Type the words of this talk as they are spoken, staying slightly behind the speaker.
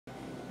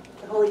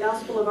Holy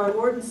Gospel of our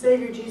Lord and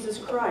Savior Jesus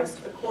Christ,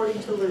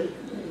 according to Luke.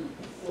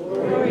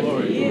 Glory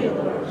to you,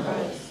 Lord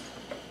Christ.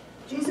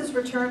 Jesus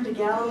returned to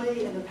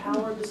Galilee in the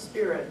power of the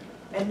Spirit,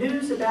 and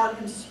news about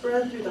him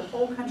spread through the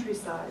whole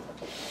countryside.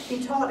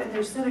 He taught in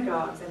their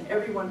synagogues, and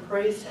everyone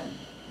praised him.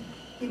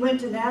 He went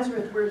to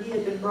Nazareth, where he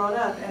had been brought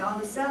up, and on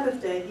the Sabbath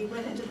day he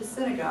went into the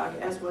synagogue,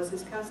 as was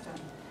his custom.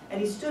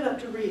 And he stood up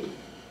to read.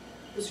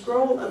 The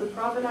scroll of the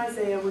prophet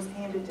Isaiah was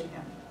handed to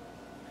him.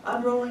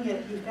 Unrolling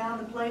it, he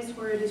found the place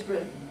where it is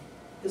written,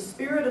 "The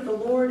Spirit of the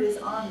Lord is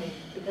on me,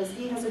 because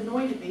he has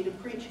anointed me to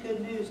preach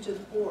good news to the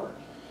poor.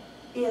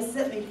 He has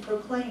sent me to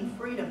proclaim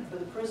freedom for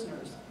the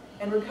prisoners,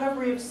 and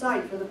recovery of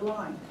sight for the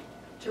blind,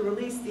 to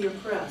release the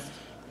oppressed,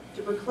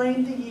 to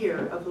proclaim the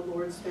year of the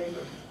Lord's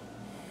favor."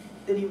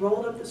 Then he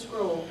rolled up the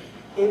scroll,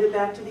 gave it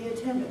back to the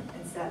attendant,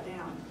 and sat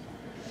down.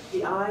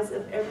 The eyes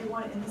of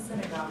everyone in the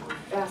synagogue were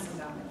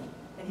fastened on him,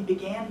 and he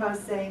began by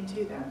saying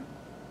to them,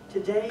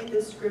 "Today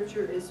this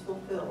scripture is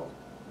fulfilled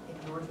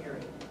in your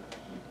hearing."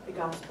 The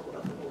Gospel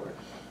of the Lord.